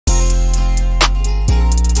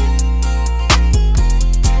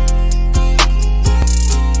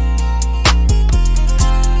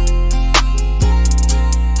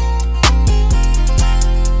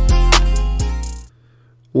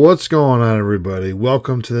What's going on, everybody?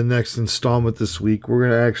 Welcome to the next installment this week. We're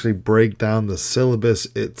going to actually break down the syllabus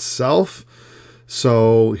itself.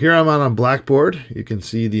 So here I'm on Blackboard. You can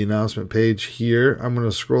see the announcement page here. I'm going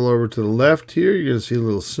to scroll over to the left here. You're going to see a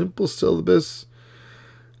little simple syllabus.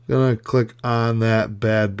 Going to click on that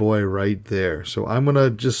bad boy right there. So I'm going to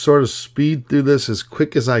just sort of speed through this as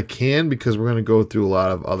quick as I can because we're going to go through a lot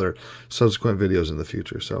of other subsequent videos in the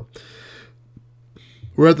future. So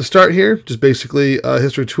we're at the start here, just basically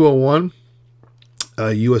History 201,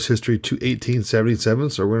 U.S. History to 1877.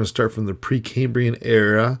 So we're going to start from the Precambrian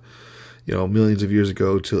era, you know, millions of years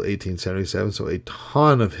ago till 1877. So a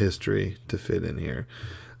ton of history to fit in here.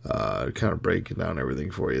 Kind of breaking down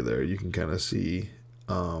everything for you there. You can kind of see.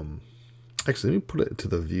 Actually, let me put it to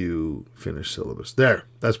the view finish syllabus. There.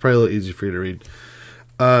 That's probably a little easy for you to read.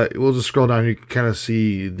 We'll just scroll down. You can kind of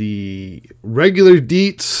see the regular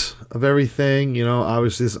deets of everything. You know,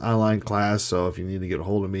 obviously this is online class, so if you need to get a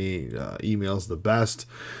hold of me, email's the best.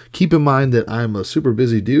 Keep in mind that I'm a super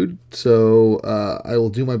busy dude, so I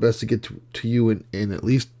will do my best to get to you in at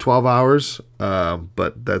least 12 hours,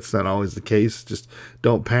 but that's not always the case. Just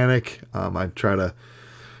don't panic. I try to,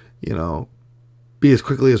 you know, be as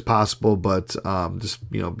quickly as possible, but just,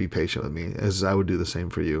 you know, be patient with me, as I would do the same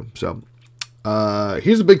for you. So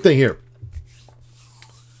here's a big thing here.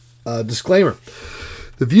 Disclaimer.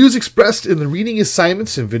 The views expressed in the reading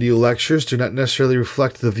assignments and video lectures do not necessarily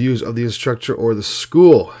reflect the views of the instructor or the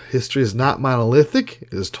school. History is not monolithic.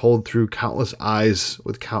 It is told through countless eyes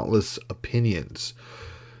with countless opinions.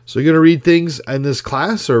 So you're going to read things in this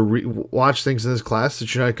class or watch things in this class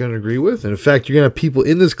that you're not going to agree with. And in fact, you're going to have people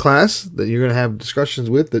in this class that you're going to have discussions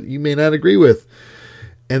with that you may not agree with.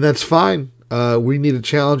 And that's fine. We need to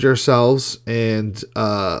challenge ourselves and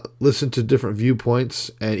listen to different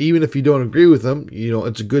viewpoints. And even if you don't agree with them, you know,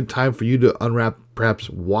 it's a good time for you to unwrap perhaps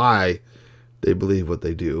why they believe what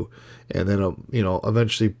they do. And then, you know,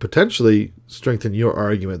 eventually, potentially strengthen your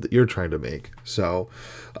argument that you're trying to make. So,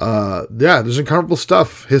 yeah, there's uncomfortable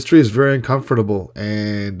stuff. History is very uncomfortable.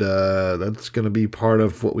 And that's going to be part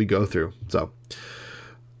of what we go through. So,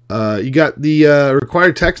 you got the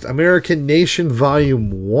required text, American Nation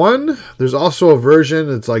Volume 1. There's also a version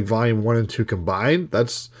that's like Volume 1 and 2 combined.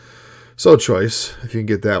 That's so choice if you can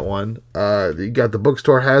get that one. You got the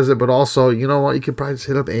bookstore has it, but also, you know what? You could probably just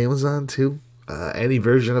hit up Amazon too. Any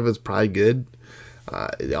version of it's probably good.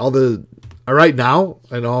 Right now,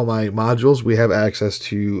 in all my modules, we have access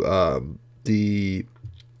to the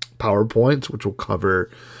PowerPoints, which will cover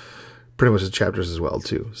pretty much the chapters as well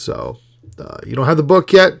too. So you don't have the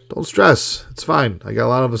book yet, don't stress. It's fine. I got a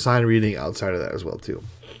lot of assigned reading outside of that as well too.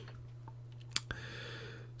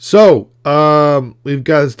 So we've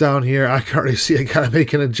got this down here. I can already see I gotta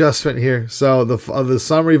make an adjustment here. So the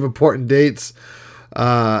summary of important dates.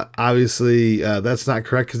 Obviously, that's not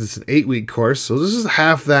correct because it's an 8-week course. So this is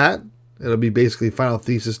half that. It'll be basically final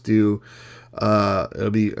thesis due. It'll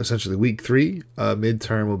be essentially week 3.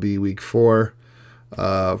 Midterm will be week 4.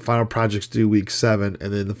 Final projects due week 7,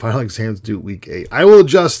 and then the final exams due week 8. I will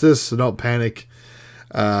adjust this, so don't panic.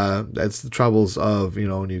 That's the troubles of, you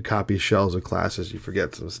know, when you copy shells of classes, you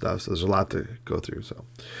forget some stuff. So there's a lot to go through. So,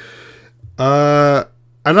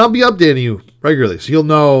 and I'll be updating you regularly, so you'll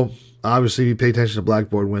know. Obviously, you pay attention to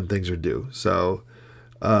Blackboard when things are due. So,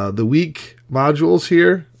 the week modules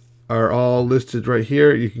here are all listed right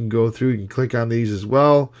here. You can go through. You can click on these as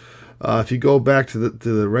well. If you go back to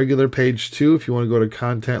the regular page too, if you want to go to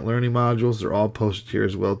content learning modules, they're all posted here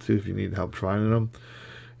as well too. If you need help finding them,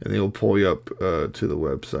 and they will pull you up to the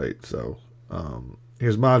website. So,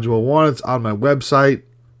 here's module 1. It's on my website.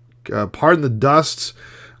 Pardon the dust.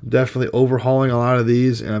 Definitely overhauling a lot of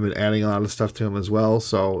these, and I've been adding a lot of stuff to them as well.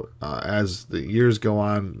 So as the years go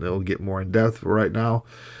on, it'll get more in depth. But right now,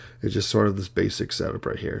 it's just sort of this basic setup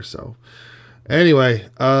right here. So anyway,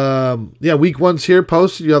 yeah, week 1's here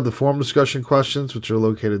posted. You have the forum discussion questions, which are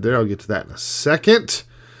located there. I'll get to that in a second.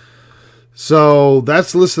 So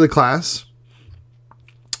that's the list of the class.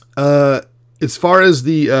 As far as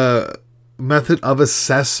the method of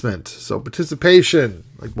assessment, so participation,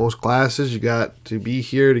 like most classes, you got to be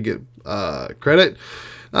here to get credit.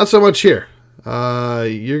 Not so much here.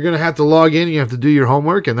 You're gonna have to log in. You have to do your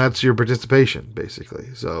homework, and that's your participation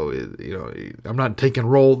basically. So you know, I'm not taking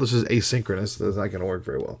roll. This is asynchronous. That's not gonna work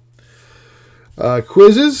very well.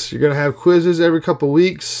 Quizzes. You're gonna have quizzes every couple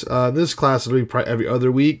weeks. This class will be probably every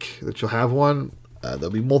other week that you'll have one.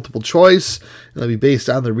 There'll be multiple choice, and they'll be based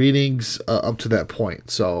on the readings up to that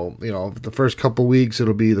point. So, you know, the first couple weeks,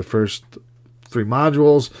 it'll be the first 3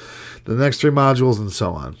 modules, the next 3 modules, and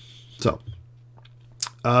so on. So,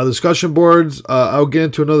 Discussion boards, I'll get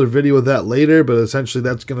into another video of that later, but essentially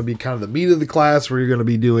that's going to be kind of the meat of the class where you're going to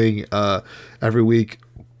be doing every week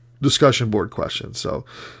discussion board questions. So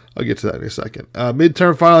I'll get to that in a second.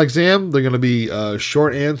 Midterm final exam, they're going to be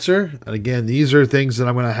short answer. And again, these are things that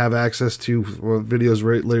I'm going to have access to for videos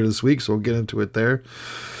later this week, so we'll get into it there.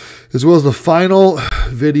 As well as the final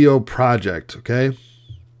video project, okay?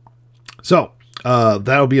 So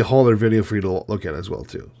that'll be a whole other video for you to look at as well,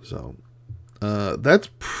 too. So that's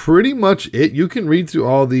pretty much it. You can read through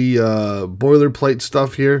all the boilerplate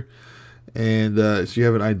stuff here, and so you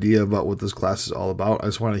have an idea about what this class is all about. I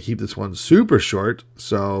just want to keep this one super short.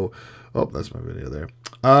 So, oh, that's my video there.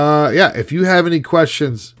 Yeah, if you have any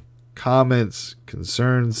questions, comments,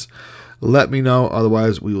 concerns, let me know.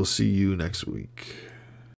 Otherwise, we will see you next week.